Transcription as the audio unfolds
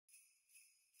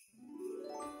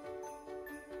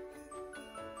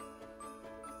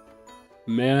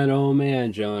Man, oh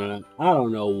man, Jonah, I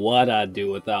don't know what I'd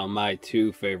do without my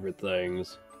two favorite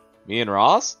things. Me and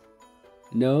Ross?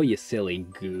 No, you silly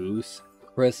goose.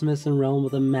 Christmas in Realm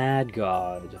with a Mad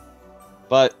God.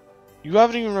 But you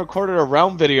haven't even recorded a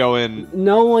Realm video in...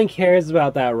 No one cares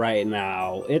about that right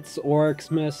now. It's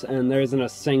Oryxmas and there isn't a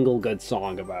single good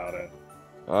song about it.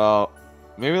 Oh,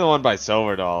 maybe the one by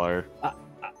Silver Dollar.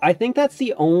 I think that's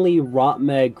the only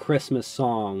RotMG Christmas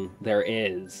song there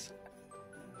is.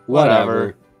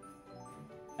 Whatever.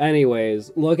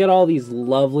 Anyways, look at all these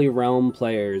lovely Realm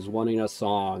players wanting a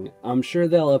song. I'm sure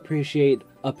they'll appreciate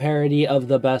a parody of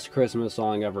the best Christmas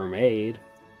song ever made.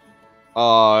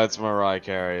 Oh, it's Mariah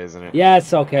Carey, isn't it?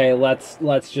 Yes, okay, let's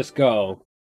just go.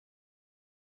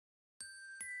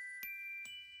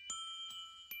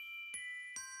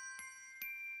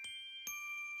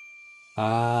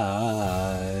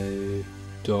 I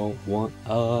don't want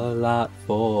a lot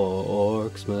for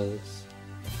Oryxmas.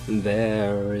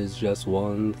 There is just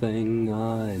one thing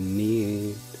I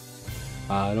need.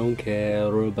 I don't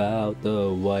care about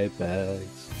the white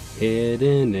bags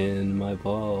hidden in my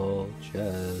ball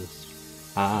chest.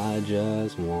 I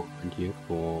just want you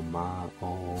for my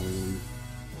own,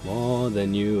 more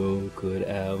than you could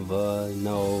ever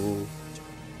know.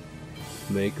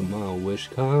 Make my wish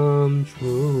come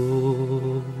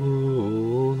true.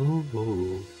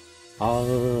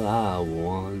 All I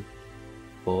want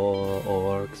for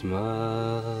Oryxmas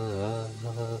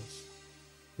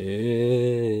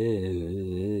is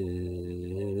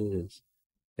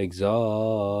Exalts,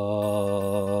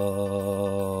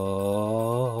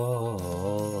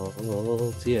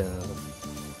 yeah.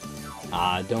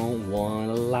 I don't want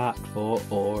a lot for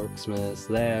Oryxmas.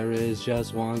 There is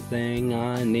just one thing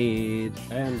I need,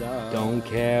 and I don't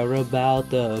care about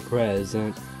the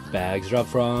present. Bags drop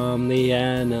from the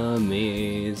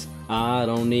enemies. I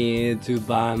don't need to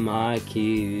buy my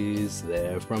keys.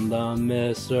 They're from the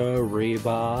mystery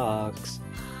box.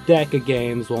 Deca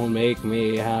Games won't make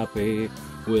me happy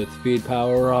with speed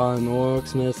power on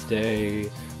Oryxmas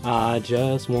Day. I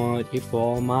just want you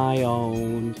for my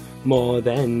own, more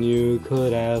than you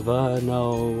could ever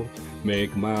know.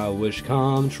 Make my wish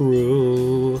come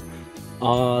true.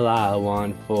 All I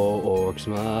want for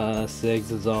Oryxmas is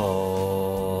Exalts.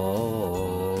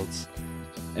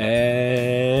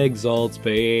 Exalts,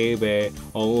 baby.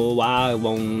 Oh, I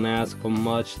won't ask for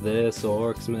much this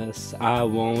Oryxmas. I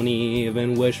won't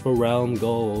even wish for realm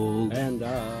gold. And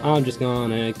I'm just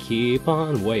gonna keep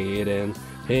on waiting,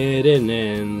 hidden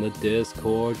in the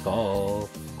Discord call.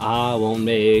 I won't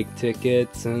make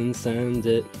tickets and send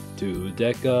it to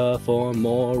Deca for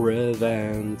more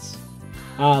events.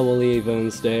 I will even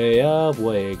stay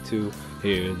awake to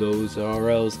hear those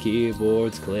RL's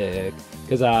keyboards click,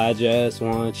 'cause I just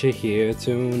want you here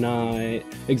tonight.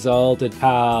 Exalted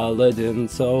Paladin,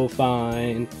 so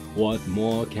fine. What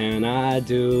more can I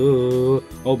do?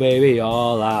 Oh baby,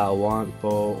 all I want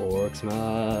for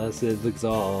Oryxmas is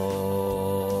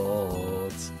Exalts.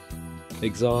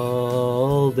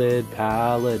 Exalted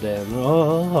Paladin,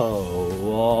 oh,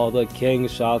 all the king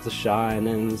shots are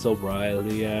shining so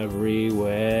brightly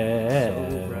everywhere.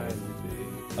 So brightly.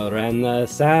 And the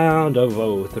sound of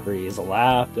O3's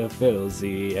laughter fills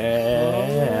the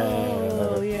air.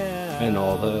 Oh, yeah. And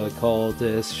all the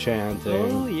cultists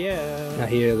chanting. Oh, yeah. I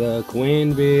hear the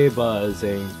queen bee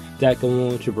buzzing. Deca,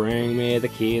 won't you bring me the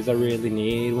keys I really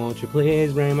need? Won't you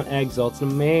please bring my exalts to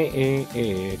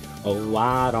me? Oh,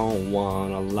 I don't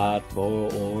want a lot for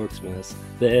Oryxmas.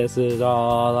 This is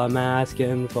all I'm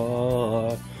asking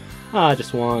for. I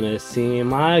just want to see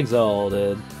my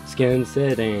exalted skin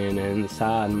sitting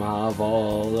inside my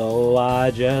vault. Oh,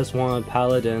 I just want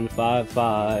Paladin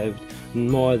 5-5,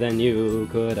 more than you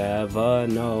could ever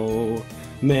know.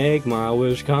 Make my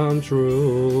wish come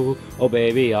true. Oh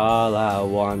baby, all I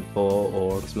want for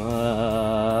Oryxmas,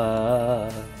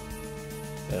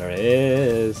 there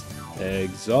is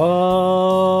Exalts,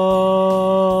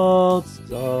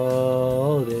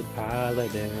 exalted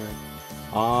Paladin.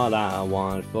 All I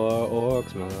want for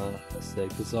Oryxmas,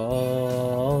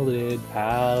 exalted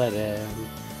Paladin.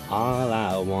 All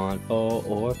I want for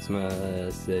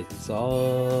Oryxmas,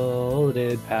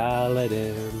 exalted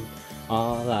Paladin.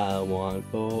 All I want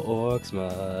for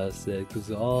Oryxmas,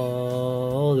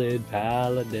 exalted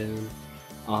Paladin.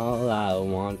 All I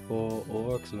want for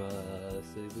Oryxmas,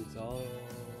 exalted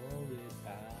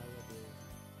Paladin.